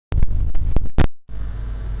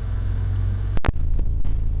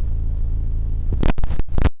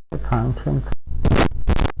function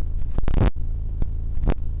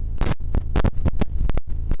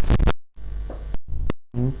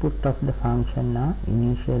input of the function are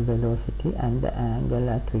initial velocity and the angle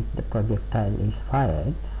at which the projectile is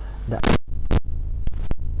fired.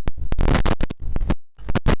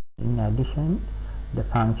 In addition, the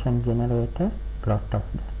function generates a plot of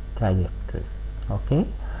the trajectory. Okay,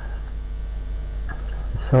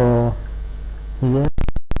 so here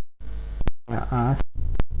we are asked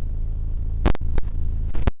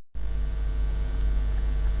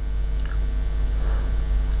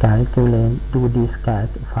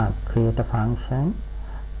create a function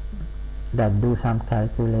that do some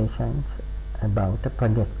calculations about a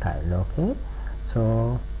projectile. Okay,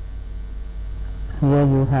 so here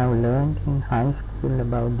you have learned in high school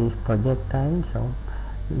about these projectiles, so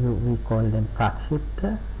we call them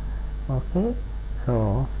prakshipta. Okay,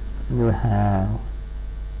 so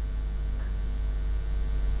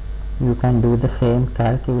you can do the same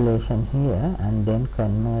calculation here and then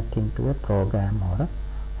convert into a program or a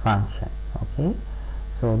function. Okay,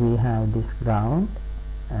 so we have this ground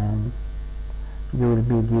and you will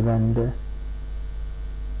be given the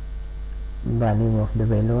value of the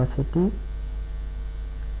velocity.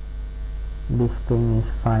 This thing is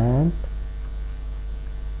fired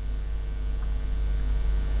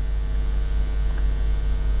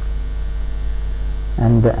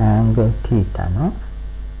and the angle theta, no?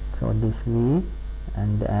 So this V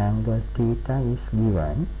and the angle theta is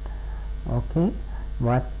given. Okay,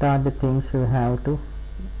 what are the things you have to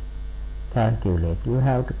calculate? You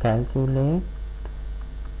have to calculate,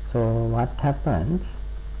 so what happens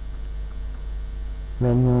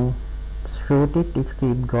when you shoot it, it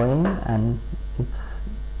keeps going and it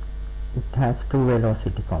has two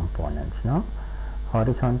velocity components, no?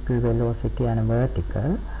 Horizontal velocity and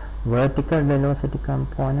vertical. Vertical velocity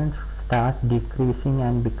components start decreasing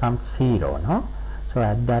and become zero, no? So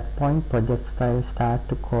at that point projectile start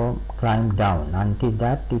to climb down. Until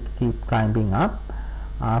that it keeps climbing up.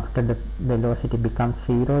 After the velocity becomes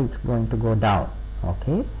zero, it's going to go down.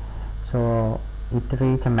 Okay, so it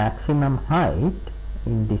reaches a maximum height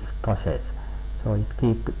in this process. So it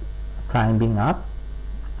keeps climbing up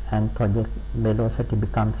and project velocity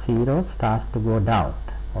becomes zero, starts to go down.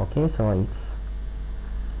 Okay, so it's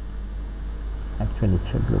actually it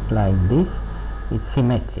should look like this. It's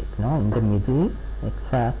symmetric, no? In the middle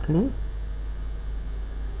exactly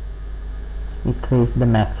it reaches the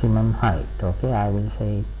maximum height. Okay, I will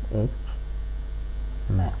say H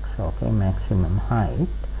max. Okay, maximum height.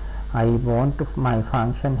 I want to my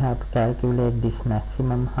function have to calculate this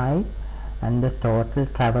maximum height and the total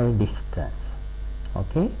travel distance.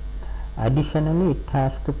 Okay, additionally it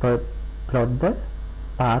has to plot the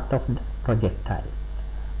path of the projectile.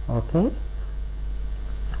 Okay,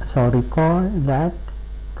 so recall that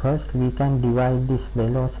first we can divide these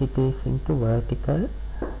velocities into vertical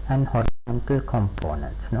and horizontal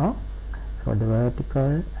components, no? So the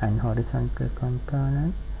vertical and horizontal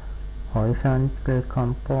component. Horizontal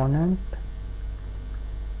component,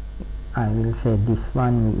 I will say this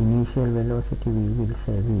one initial velocity we will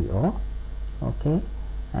say VO. Okay,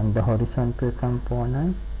 and the horizontal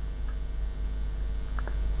component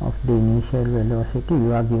of the initial velocity,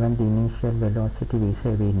 you are given the initial velocity, we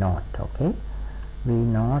say V naught. Okay, V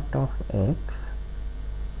naught of x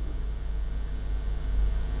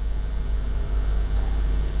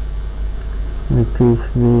which is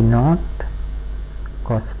V naught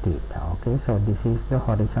cos theta. Okay, so this is the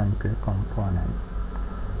horizontal component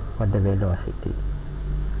for the velocity,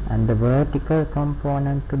 and the vertical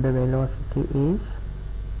component to the velocity is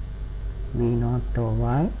V naught of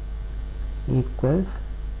y equals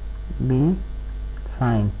B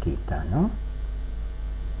sin theta, no?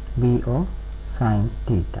 B O sin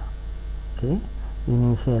theta. Okay,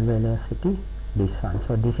 initial velocity this one.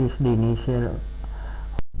 So this is the initial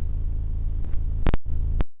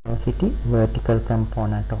velocity, vertical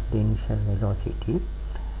component of the initial velocity.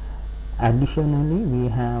 Additionally we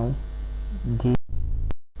have the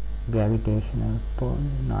gravitational pull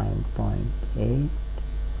 9.8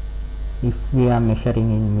 if we are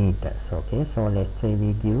measuring in meters. Okay, so let's say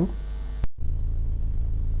we give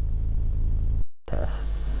meters.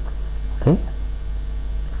 Okay,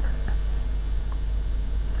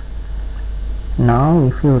 now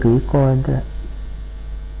if you recall the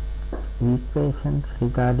equations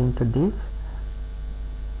regarding to this,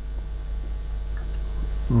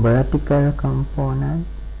 vertical component,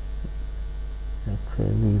 let's say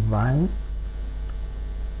Vy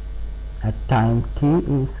at time t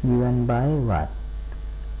is given by what?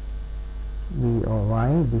 V O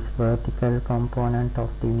y, this vertical component of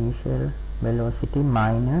the initial velocity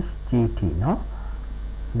minus gt, no?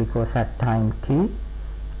 because at time t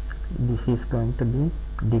this is going to be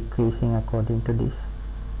decreasing according to this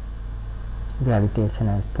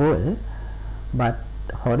gravitational pull, but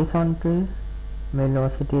horizontal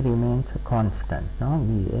velocity remains a constant. No,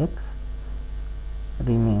 Vx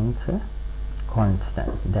remains a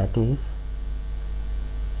constant, that is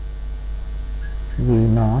V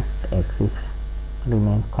naught x is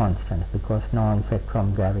remain constant because no effect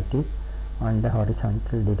from gravity on the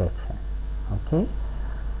horizontal direction. Okay,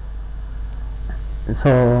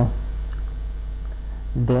 so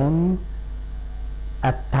then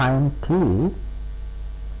at time t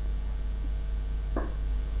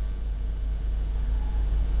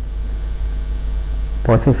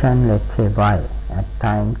position, let's say y, at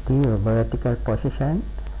time t or vertical position,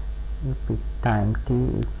 if it time t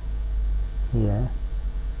is here,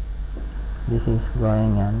 this is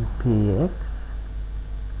going on px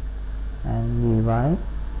and vy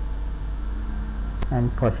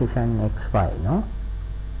and position xy, no?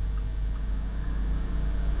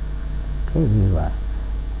 Okay, vy.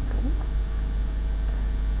 Okay.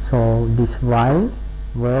 So this y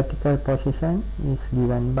vertical position is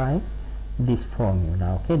given by this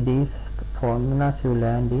formula. Okay, these formulas you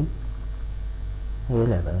learned in A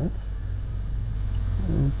levels.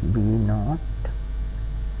 B naught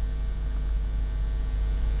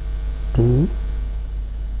t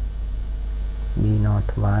b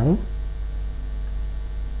naught y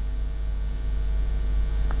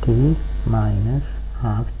t minus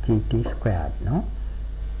half gt squared. No,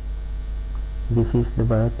 this is the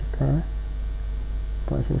vertical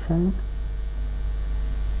position,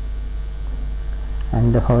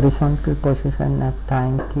 and the horizontal position at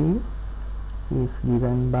time t is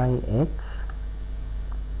given by x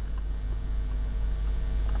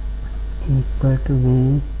equal to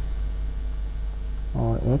v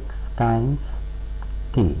or x times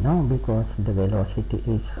t, no, because the velocity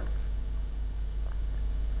is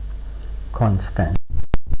constant.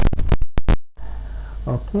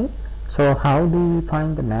 Okay, so how do we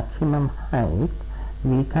find the maximum height?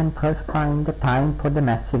 We can first find the time for the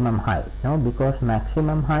maximum height, no, because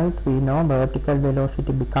maximum height we know vertical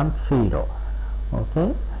velocity becomes 0.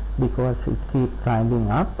 Okay, because it keeps climbing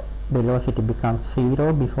up, velocity becomes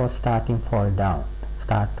 0 before start fall down.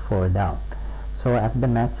 So at the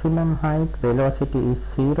maximum height velocity is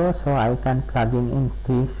 0, so I can plug in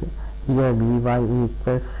this here vy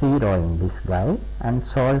equals 0 in this guy and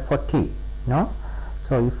solve for t, no.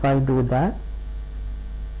 So if I do that,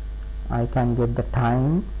 I can get the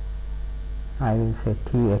time, I will say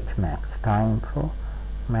th max, time for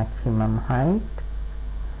maximum height.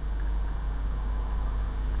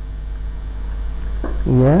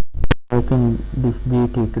 Here taking this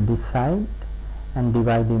dt to this side and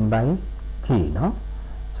dividing by t, no.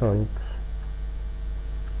 So it's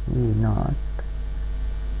v naught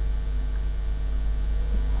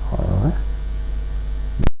or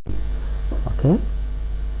okay.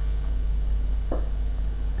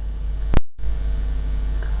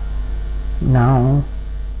 Now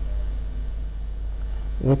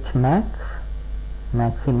h max,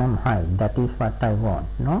 maximum height, that is what I want,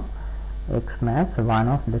 no. X max, one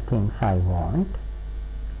of the things I want,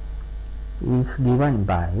 is given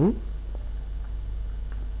by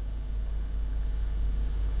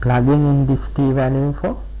plugging in this t value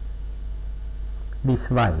for this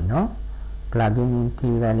y, no, plugging in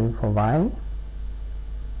t value for y,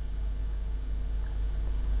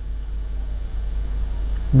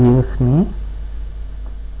 gives me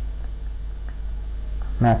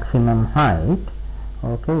maximum height.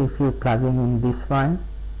 Okay, if you plugging in this one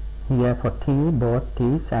here for t, both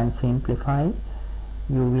t's, and simplify,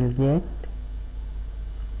 you will get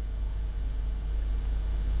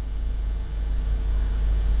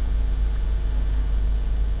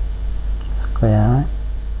square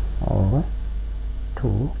over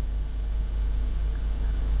 2g.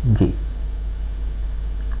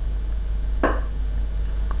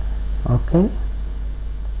 Okay,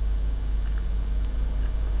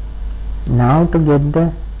 now to get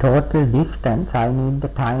the total distance, I need the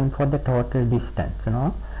time for the total distance,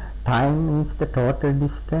 no. Time is the total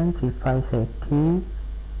distance. If I say t,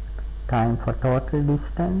 time for total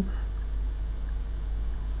distance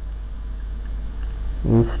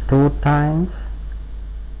is 2 times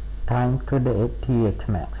time to the th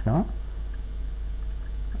max, no.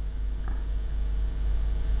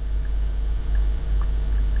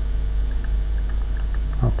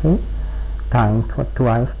 Okay, time for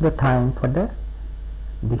twice the time for the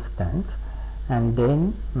distance, and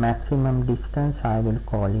then maximum distance I will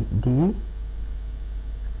call it d.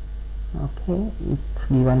 Okay, it's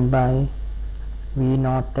given by v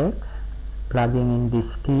naught x, plugging in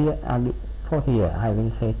this t for here, I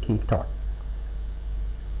will say T tot.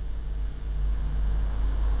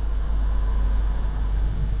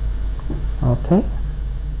 Okay,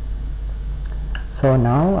 so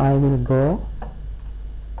now I will go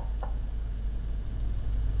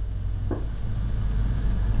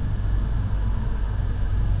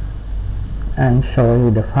and show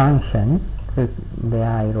you the function where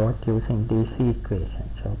I wrote using these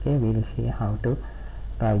equations. Okay, we will see how to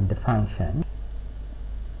write the function.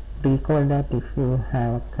 Recall that if you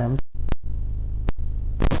have come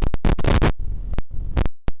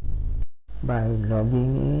by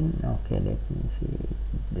logging in, okay, let me see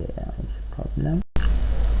if there is a problem.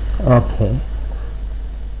 Okay,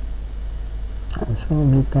 so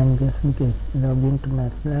we can just log into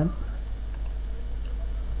MATLAB.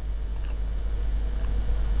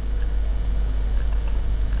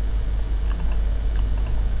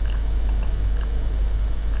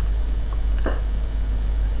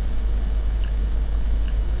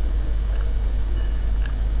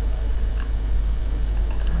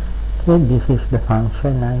 Okay, this is the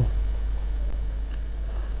function I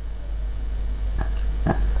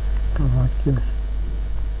use.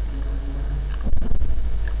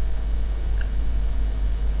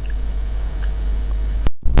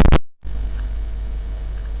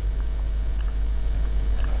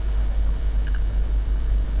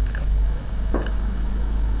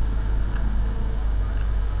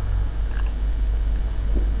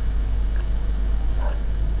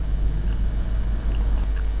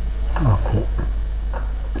 Okay,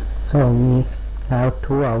 so we have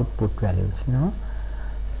two output values now,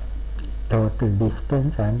 total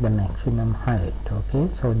distance and the maximum height. Okay,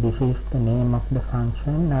 so this is the name of the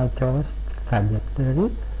function I chose, trajectory.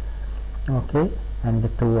 Okay, and the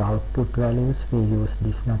two output values we use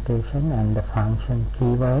this notation and the function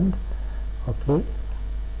keyword. Okay,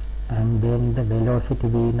 and then the velocity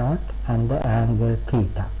v0 and the angle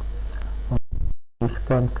theta. This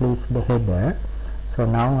completes the header. So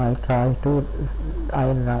now I'll start to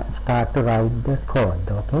write the code.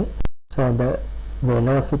 Okay, so the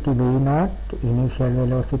velocity v0, initial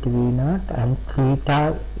velocity v0 and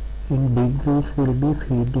theta in degrees will be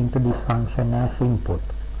fed into this function as input.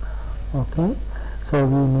 Okay, so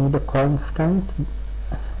we need a constant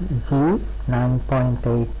g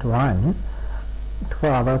 9.81. For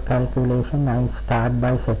our calculation I start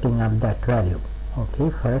by setting up that value. Okay,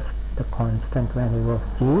 first the constant value of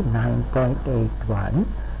g 9.81,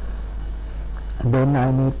 then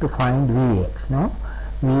I need to find Vx. Now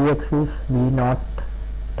Vx is v0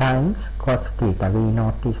 times cos theta.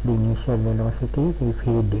 v0 is the initial velocity we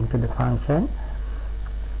feed into the function,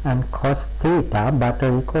 and cos theta, but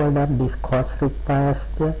recall that this cos requires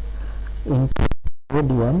the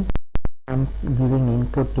gradient. I'm giving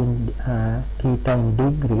input in theta in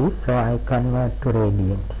degrees, so I convert to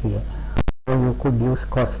radian here. So you could use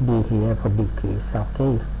cos d here for degrees.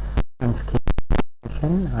 Okay,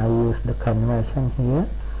 I use the conversion here,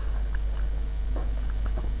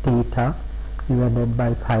 theta divided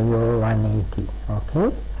by pi over 180.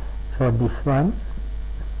 Okay, so this one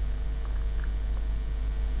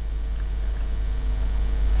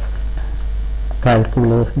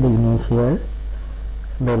calculates the initial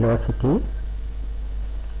velocity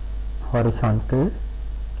horizontal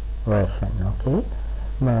version. Okay,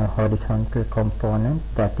 the horizontal component,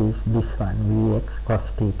 that is this one, Vx cos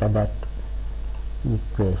theta, that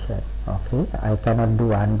equation. Okay, I cannot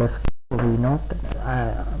do underscore v0,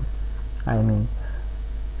 I mean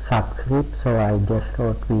subscript, so I just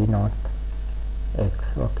wrote v0 x.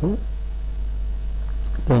 Okay,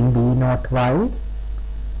 then v0 y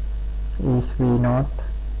is v0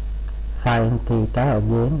 sin theta.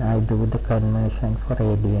 Again I do the conversion for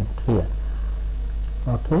radian here.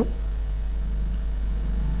 Okay,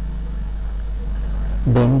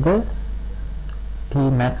 then the T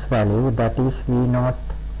max value, that is v0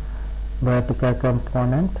 vertical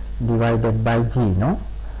component divided by g, no?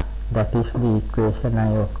 That is the equation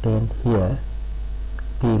I obtained here,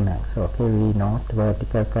 T max. Okay, v0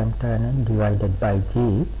 vertical component divided by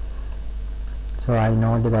g. So I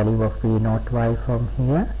know the value of v0 y from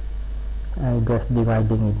here, I just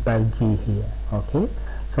dividing it by g here. Okay,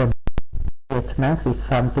 so h max is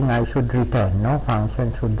something I should return, no?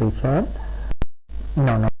 Function should return,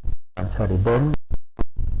 no, I'm sorry, then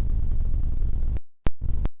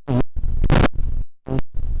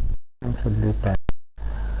should return.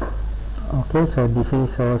 Okay, so this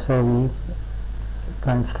is also, we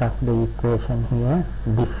construct the equation here,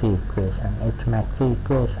 this equation, h max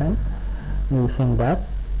equation. Using that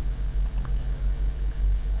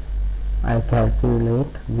I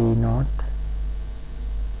calculate v0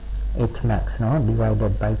 h max, no,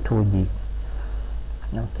 divided by 2g.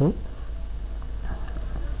 Okay,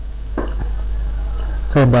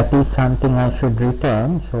 So that is something I should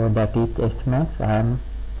return. So that is h max. I am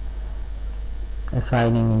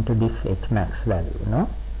assigning into this h max value, no?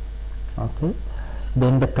 Okay.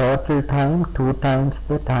 Then the total time, 2 times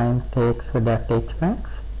the time takes for that h max,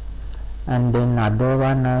 and then other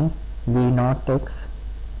one I v naught x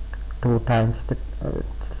 2 times the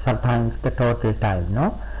times the total time,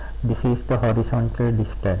 no? This is the horizontal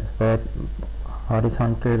distance, where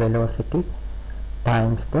horizontal velocity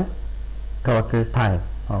times the total time.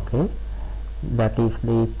 Okay, that is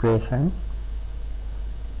the equation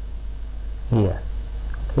here.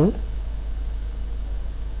 Okay,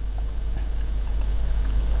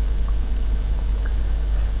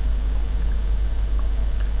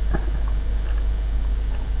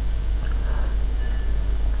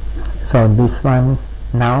 so this one,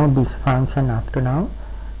 now this function up to now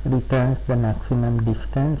returns the maximum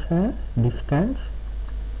distance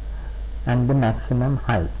and the maximum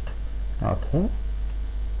height. Okay,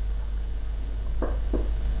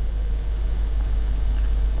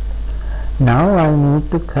 now I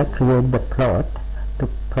need to create the plot. To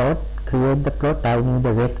create the plot, I need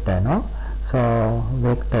a vector, no? So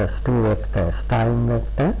vectors, 2 vectors, time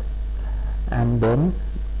vector and then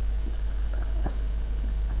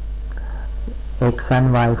x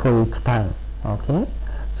and y for each time. Okay,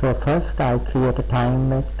 so first I create a time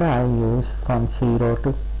vector. I use from 0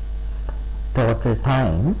 to total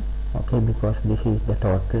time. Okay, because this is the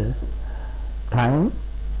total time.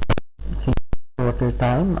 Total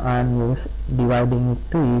time, I am dividing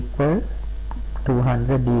it to equal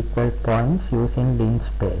 200 equal points using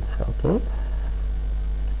linspace. Okay,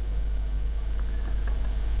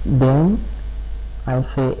 then I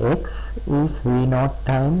say x is v naught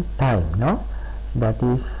time, no? That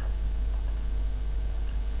is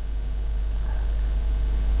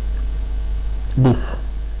this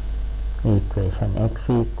equation, x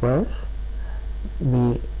equals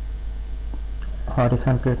v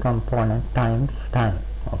horizontal component times time.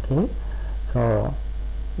 Okay, so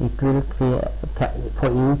it will create, for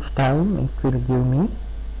each time it will give me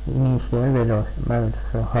initial velocity,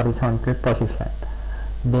 so horizontal position.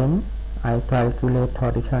 Then I calculate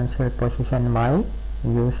horizontal position y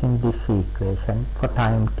using this equation for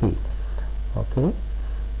time t. Okay,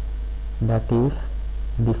 that is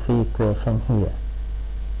this equation here.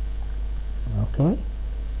 Okay,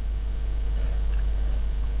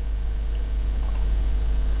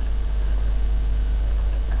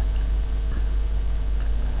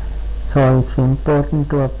 so it's important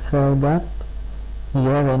to observe that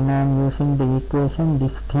here when I am using the equation,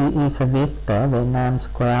 this t is a vector. When I am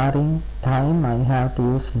squaring time, I have to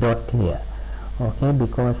use dot here. Okay,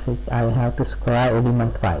 because I have to square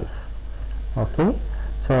element wise. Okay,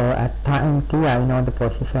 so at time t I know the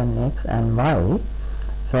position x and y,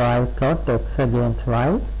 so I plot x against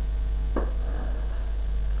y,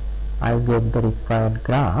 I get the required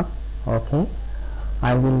graph. Okay,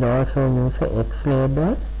 I will also use a x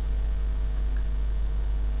label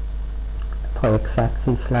for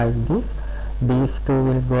x-axis like this. These two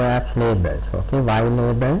will go as labels. Okay, y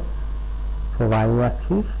label for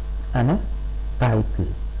y-axis and a type E.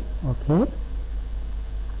 Okay,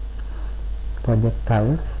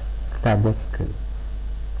 projectiles trajectory.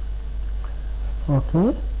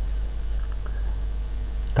 Okay,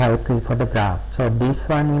 title for the graph. So this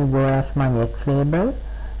one will go as my x label,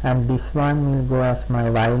 and this one will go as my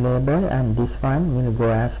y label, and this one will go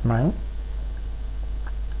as my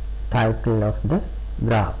title of the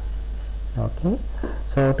graph. Okay,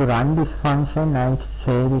 so to run this function, I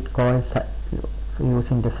save it called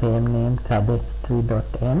using the same name,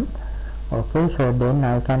 trajectory.m. Okay, so then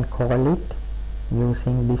I can call it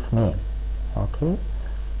using this name. Okay,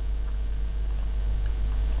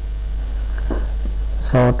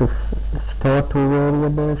 so to store two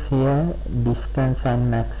variables here, distance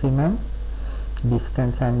and maximum.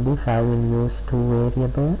 Distance and this, I will use two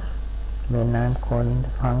variables when I am calling the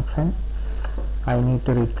function. I need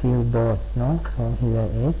to retrieve both, no? So here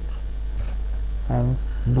h and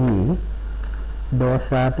d,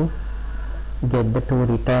 those are to get the two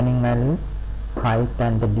returning values, height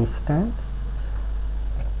and the distance.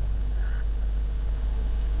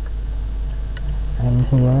 And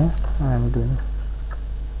here I am doing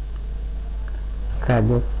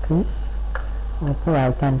trajectory. Okay,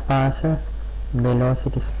 I can pass a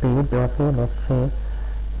velocity speed. Okay, let's say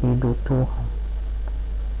we do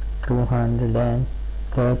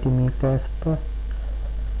 230 meters per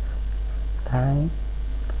time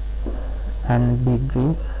and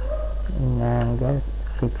degrees in angle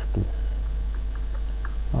 60.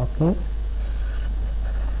 Okay,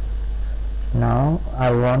 now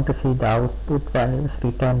I want to see the output values,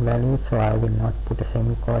 return values, so I will not put a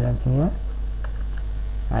semicolon here.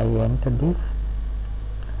 I enter this,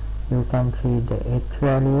 you can see the h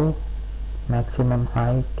value, maximum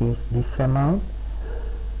height is this amount,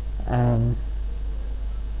 and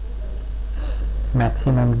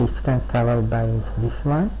maximum distance covered by is this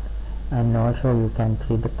one, and also you can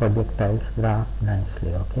see the projectiles graph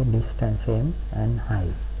nicely. Okay, distance m and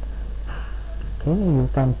height. Okay, you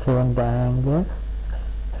can change the angle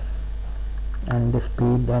and the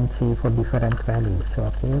speed and see for different values.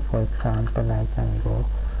 Okay, for example, I can go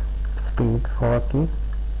speed 40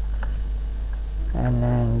 and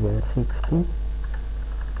angle 60.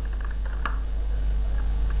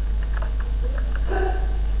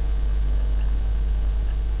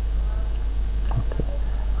 Okay,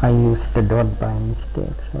 I used the dot by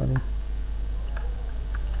mistake, sorry.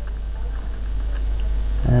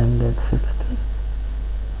 Angle 60.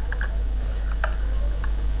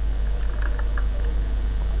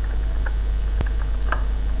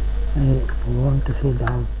 I want to see the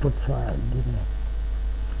output, so I didn't.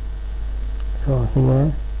 So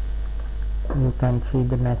here you can see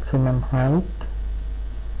the maximum height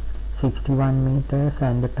 61 meters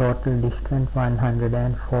and the total distance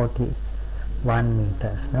 141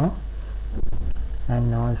 meters, no?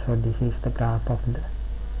 And also this is the graph of the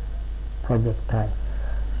projectile.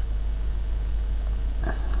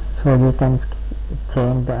 So you can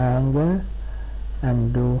change the angle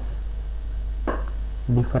and do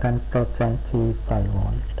different plots and see if I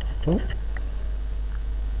want. Okay,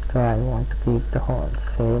 so I want to keep the whole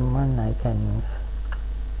same one, I can use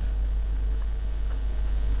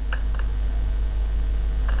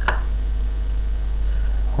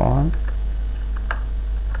on.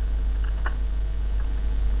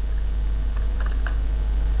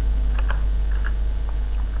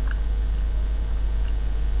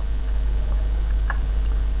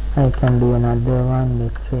 I can do another one,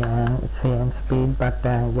 let's say same speed but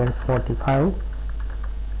angle 45.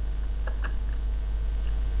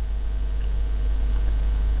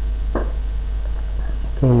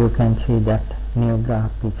 Okay, you can see that new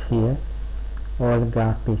graph is here, old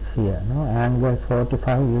graph is here, no? Angle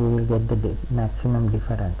 45 you will get the maximum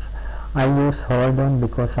difference. I use hold on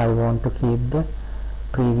because I want to keep the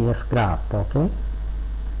previous graph. Okay,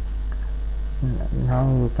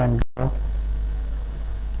 now you can go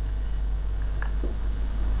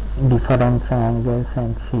different angles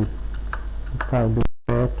and see. If I do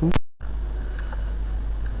 30,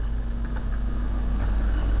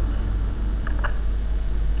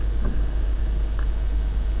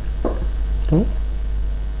 okay,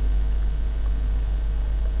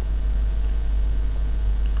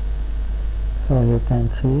 so you can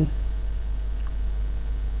see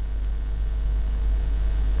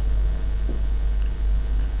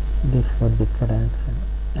this for different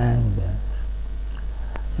angles.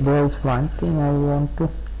 There is one thing I want to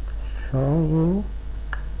show you.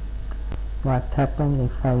 What happens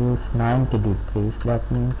if I use 90 degrees? That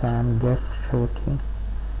means I am just shooting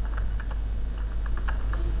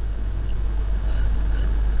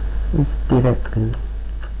it directly.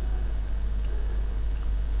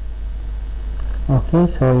 Okay,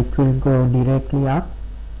 so it will go directly up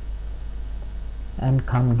and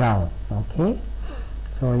come down. Okay,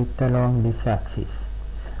 so it along this axis.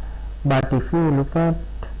 But if you look at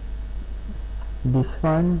this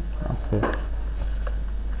one, okay,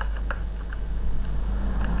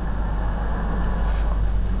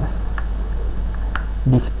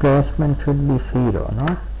 displacement should be 0,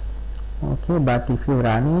 no? Okay, but if you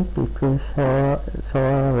run it, it will show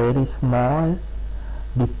a very small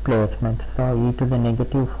displacement, so e to the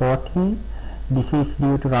negative 14. This is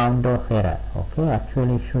due to round off error. Okay,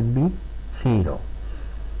 actually it should be 0.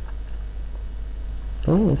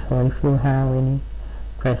 Okay, so if you have any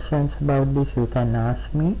questions about this, you can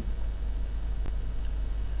ask me.